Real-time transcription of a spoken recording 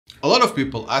A lot of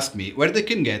people ask me where they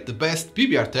can get the best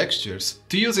PBR textures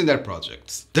to use in their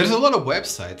projects. There's a lot of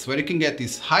websites where you can get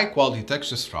these high quality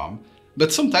textures from,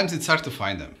 but sometimes it's hard to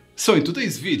find them. So in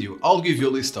today's video, I'll give you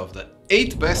a list of the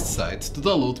 8 best sites to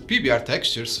download PBR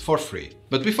textures for free.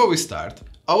 But before we start,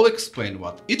 I will explain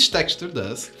what each texture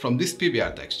does from these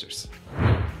PBR textures.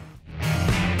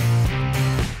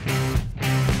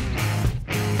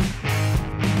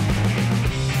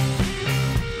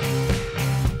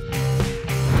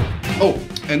 Oh,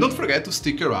 and don't forget to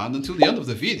stick around until the end of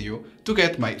the video to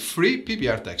get my free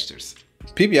PBR textures.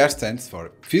 PBR stands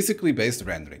for Physically Based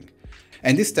Rendering,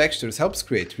 and these textures helps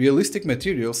create realistic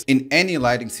materials in any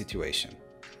lighting situation.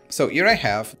 So here I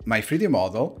have my 3D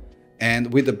model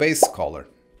and with the base color.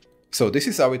 So this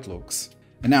is how it looks.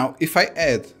 And now if I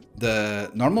add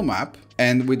the normal map,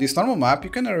 and with this normal map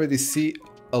you can already see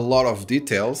a lot of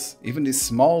details, even these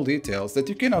small details that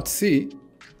you cannot see,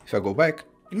 if I go back,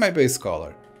 in my base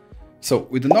color. So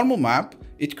with the normal map,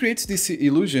 it creates this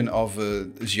illusion of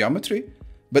geometry,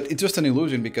 but it's just an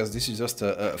illusion because this is just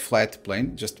a flat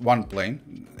plane, just one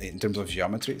plane in terms of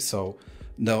geometry. So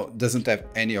no, doesn't have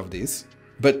any of this.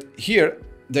 But here,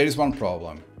 there is one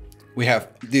problem. We have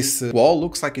this wall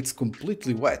looks like it's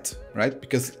completely wet, right?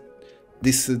 Because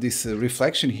this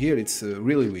reflection here, it's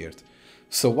really weird.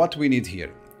 So what we need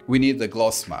here? We need the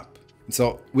gloss map.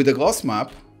 So with the gloss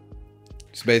map,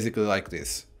 it's basically like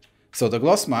this. So the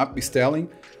gloss map is telling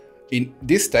in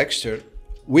this texture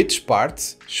which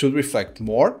parts should reflect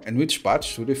more and which parts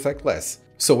should reflect less.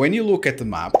 So when you look at the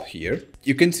map here,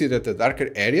 you can see that the darker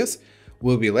areas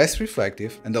will be less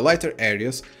reflective and the lighter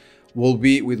areas will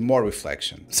be with more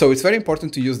reflection. So it's very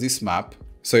important to use this map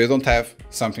so you don't have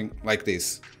something like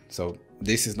this. So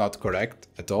this is not correct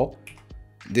at all.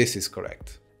 This is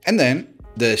correct. And then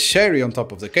the cherry on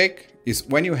top of the cake is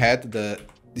when you had the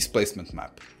displacement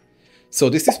map. So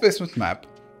this displacement map,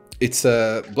 it's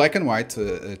a black and white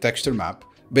texture map.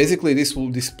 Basically this will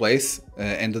displace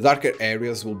and the darker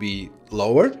areas will be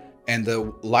lower and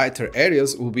the lighter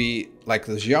areas will be like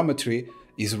the geometry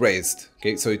is raised.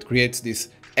 Okay, so it creates this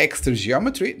extra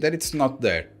geometry that it's not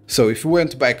there. So if we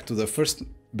went back to the first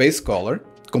base color,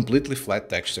 completely flat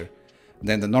texture,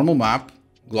 then the normal map,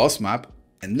 gloss map,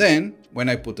 and then when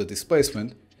I put the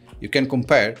displacement, you can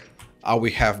compare how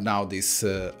we have now this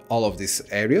all of these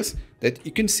areas that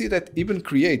you can see that even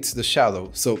creates the shadow.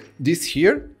 So this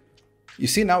here, you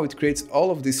see now it creates all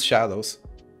of these shadows.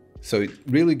 So it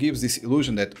really gives this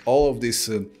illusion that all of this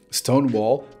stone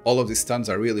wall, all of these stones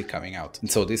are really coming out.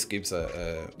 And so this gives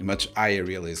a much higher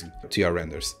realism to your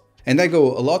renders. And I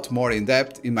go a lot more in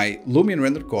depth in my Lumion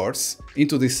render course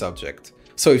into this subject.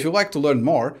 So if you'd like to learn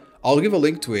more, I'll give a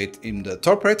link to it in the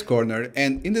top right corner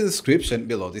and in the description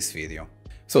below this video.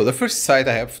 So the first site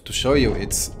I have to show you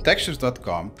is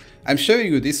Texturescom. I'm showing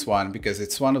you this one because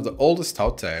it's one of the oldest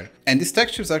out there, and these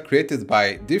textures are created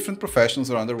by different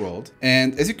professionals around the world.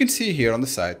 And as you can see here on the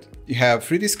site, you have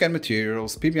 3D scan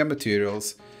materials, PBR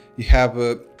materials, you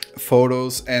have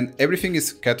photos, and everything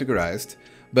is categorized.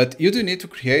 But you do need to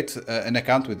create an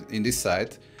account in this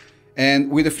site. And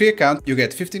with a free account, you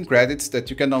get 15 credits that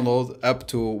you can download up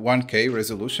to 1K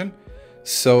resolution.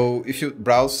 So if you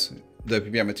browse the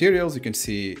PBR materials, you can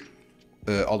see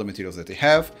all the materials that they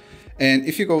have. And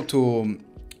if you go to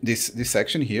this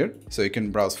section here, so you can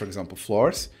browse, for example,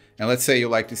 floors. And let's say you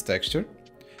like this texture.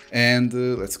 And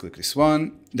let's click this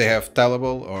one. They have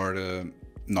tileable or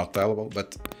not tileable,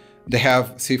 but they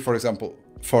have, see, for example,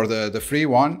 for the free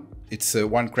one, it's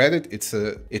 1 credit.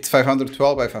 It's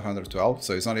 512 by 512,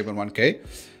 so it's not even 1K.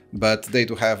 But they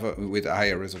do have with a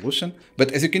higher resolution.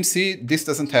 But as you can see, this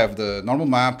doesn't have the normal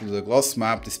map, the gloss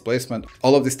map, displacement,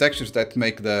 all of these textures that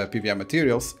make the PBR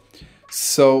materials.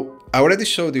 So I already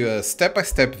showed you a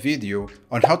step-by-step video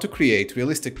on how to create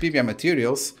realistic PBR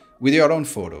materials with your own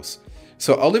photos.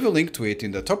 So I'll leave a link to it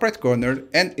in the top right corner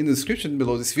and in the description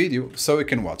below this video so you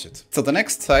can watch it. So the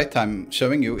next site I'm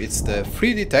showing you is the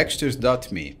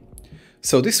 3dtextures.me.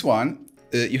 So this one,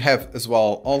 you have as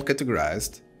well all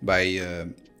categorized by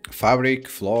fabric,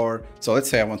 floor. So let's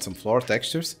say I want some floor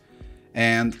textures,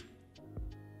 and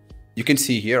you can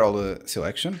see here all the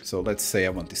selection. So let's say I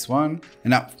want this one.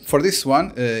 And now for this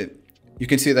one, you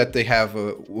can see that they have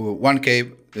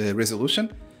 1K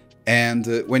resolution.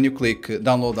 And when you click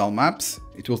download all maps,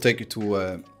 it will take you to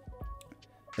a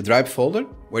drive folder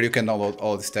where you can download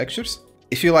all these textures.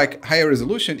 If you like higher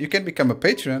resolution, you can become a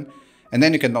patron, and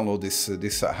then you can download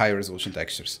this higher resolution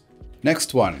textures.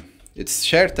 Next one, it's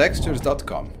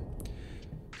sharetextures.com.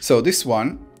 So this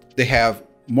one, they have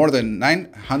more than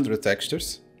 900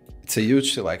 textures. It's a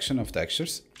huge selection of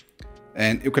textures.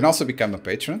 And you can also become a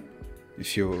patron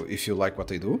if you like what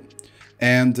they do.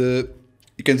 And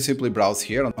you can simply browse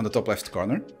here on the top left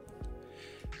corner.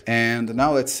 And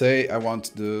now let's say I want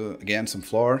to do again some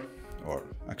floor, or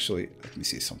actually let me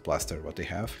see some plaster, what they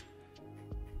have.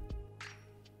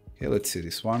 Okay, let's see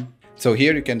this one. So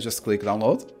here you can just click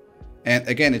download, and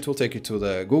again it will take you to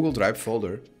the Google Drive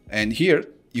folder, and here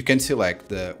you can select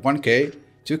the 1K,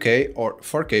 2K or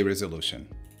 4K resolution.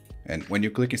 And when you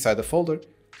click inside the folder,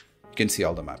 you can see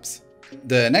all the maps.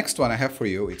 The next one I have for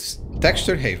you is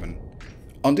Texture Haven.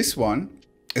 On this one,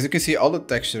 as you can see, all the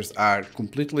textures are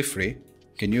completely free.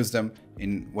 You can use them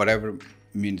in whatever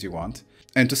means you want.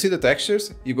 And to see the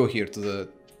textures, you go here to the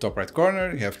top right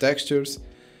corner, you have textures,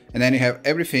 and then you have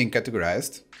everything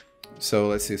categorized. So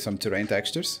let's see some terrain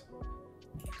textures.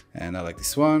 And I like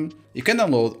this one. You can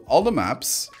download all the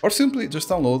maps or simply just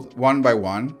download one by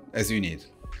one as you need.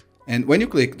 And when you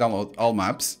click download all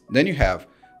maps, then you have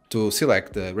to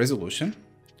select the resolution.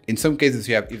 In some cases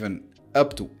you have even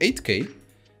up to 8K.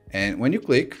 And when you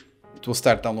click, it will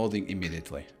start downloading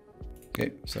immediately.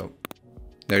 Okay, so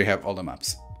there you have all the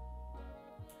maps.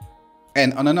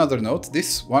 And on another note,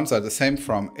 these ones are the same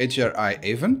from HDRI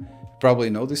Haven. You probably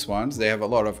know these ones. They have a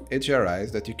lot of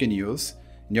HDRIs that you can use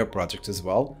in your project as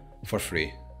well for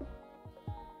free.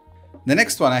 The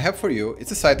next one I have for you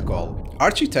is a site called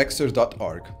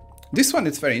Architecster.org. This one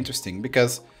is very interesting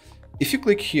because if you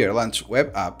click here, launch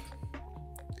web app,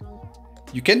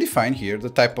 you can define here the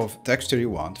type of texture you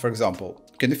want. For example,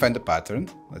 you can define the pattern,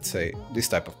 let's say this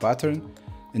type of pattern,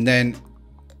 and then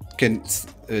you can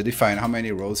define how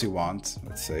many rows you want.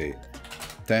 Let's say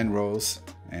 10 rows,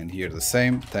 and here the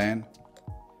same, 10.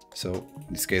 So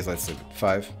in this case, let's say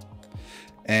 5.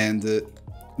 And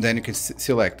then you can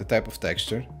select the type of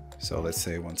texture. So let's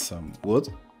say I want some wood.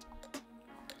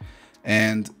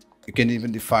 And you can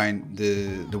even define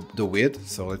the width.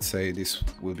 So let's say this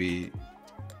will be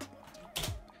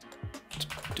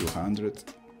 200,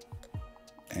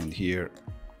 and here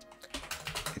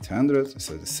 800,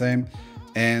 so the same.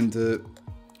 And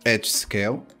edge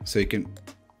scale, so you can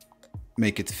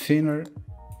make it thinner,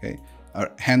 okay, or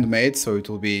handmade, so it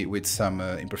will be with some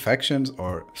imperfections,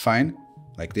 or fine,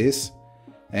 like this.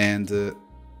 And the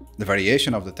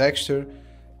variation of the texture,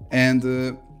 and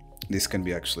this can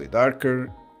be actually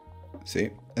darker, see.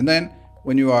 And then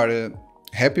when you are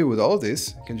happy with all of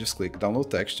this, you can just click download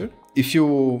texture. If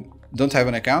you don't have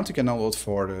an account, you can download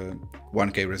for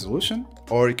 1K resolution,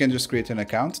 or you can just create an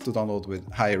account to download with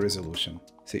higher resolution.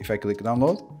 See, if I click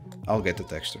download, I'll get the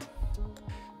texture.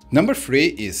 Number 3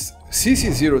 is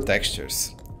CC0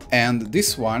 Textures, and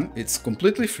this one, it's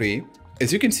completely free.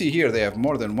 As you can see here, they have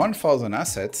more than 1000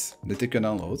 assets that you can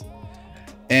download.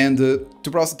 And to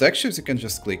browse the textures, you can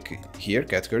just click here,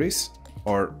 categories,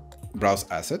 or browse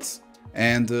assets.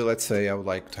 And let's say I would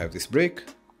like to have this brick.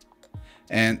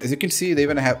 And as you can see, they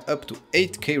even have up to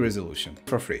 8K resolution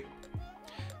for free.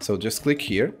 So just click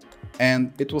here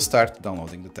and it will start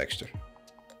downloading the texture.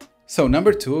 So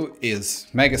number 2 is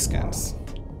Megascans.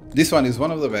 This one is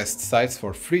one of the best sites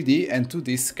for 3D and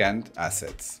 2D scanned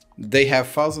assets. They have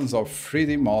thousands of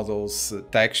 3D models,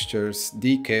 textures,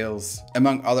 decals,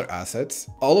 among other assets.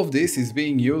 All of this is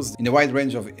being used in a wide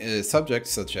range of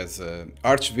subjects such as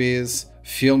ArchViz,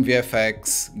 film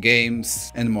VFX,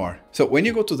 games, and more. So when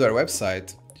you go to their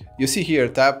website, you see here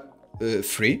tab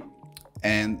free.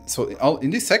 And so in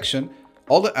this section,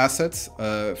 all the assets,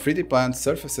 3D plans,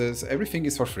 surfaces, everything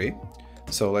is for free.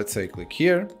 So let's say click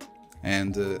here,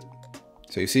 and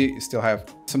so you see you still have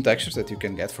some textures that you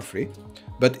can get for free.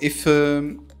 But if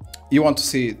you want to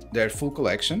see their full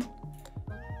collection,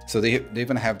 so they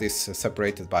even have this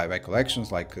separated by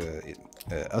collections like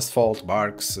asphalt,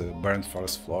 barks, burnt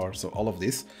forest floor, so all of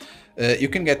this. You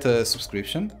can get a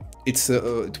subscription.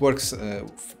 It works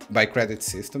by credit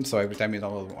system, so every time you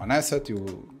download one asset,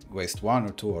 you waste 1 or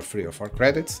 2 or 3 or 4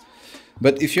 credits.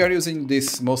 But if you are using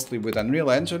this mostly with Unreal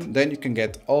Engine, then you can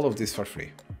get all of this for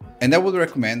free. And I would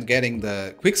recommend getting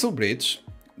the Quixel Bridge,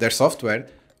 their software,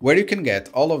 where you can get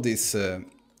all of these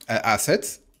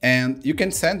assets, and you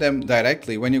can send them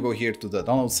directly. When you go here to the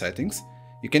download settings,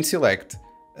 you can select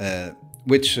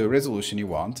which resolution you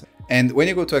want. And when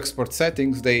you go to export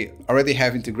settings, they already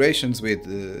have integrations with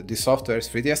the softwares,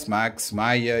 3ds Max,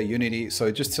 Maya, Unity. So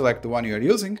you just select the one you are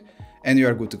using and you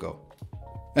are good to go.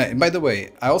 And by the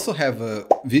way, I also have a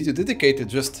video dedicated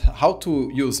just how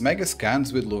to use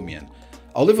Megascans with Lumion.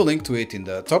 I'll leave a link to it in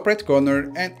the top right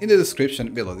corner and in the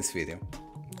description below this video.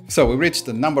 So we reached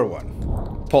the number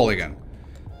 1, Polygon.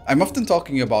 I'm often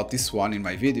talking about this one in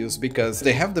my videos because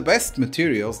they have the best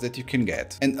materials that you can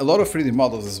get and a lot of 3D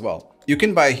models as well. You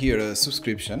can buy here a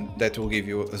subscription that will give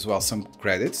you as well some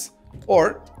credits,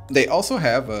 or they also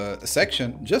have a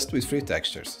section just with free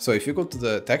textures. So if you go to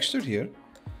the texture here,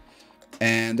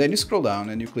 And then you scroll down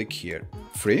and you click here,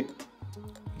 free.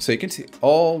 So you can see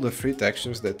all the free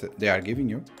textures that they are giving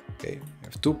you. Okay, you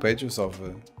have 2 pages of,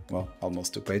 well,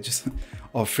 almost 2 pages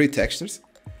of free textures.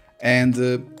 And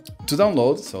to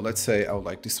download, so let's say I would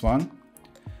like this one.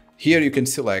 Here you can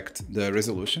select the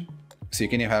resolution. So you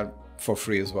can have for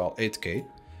free as well 8K.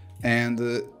 And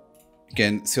you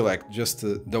can select just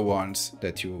the ones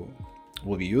that you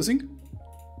will be using.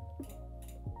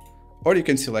 Or you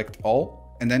can select all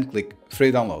and then click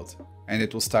free download and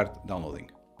it will start downloading.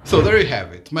 So there you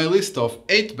have it, my list of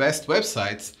 8 best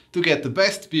websites to get the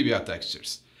best PBR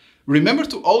textures. Remember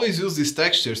to always use these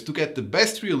textures to get the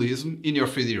best realism in your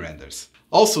 3D renders.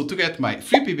 Also, to get my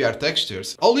free PBR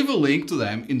textures, I'll leave a link to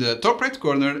them in the top right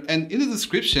corner and in the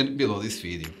description below this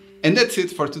video. And that's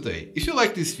it for today. If you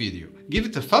like this video, give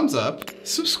it a thumbs up,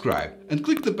 subscribe and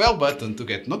click the bell button to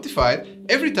get notified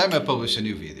every time I publish a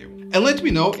new video. And let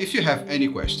me know if you have any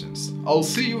questions. I'll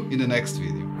see you in the next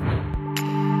video.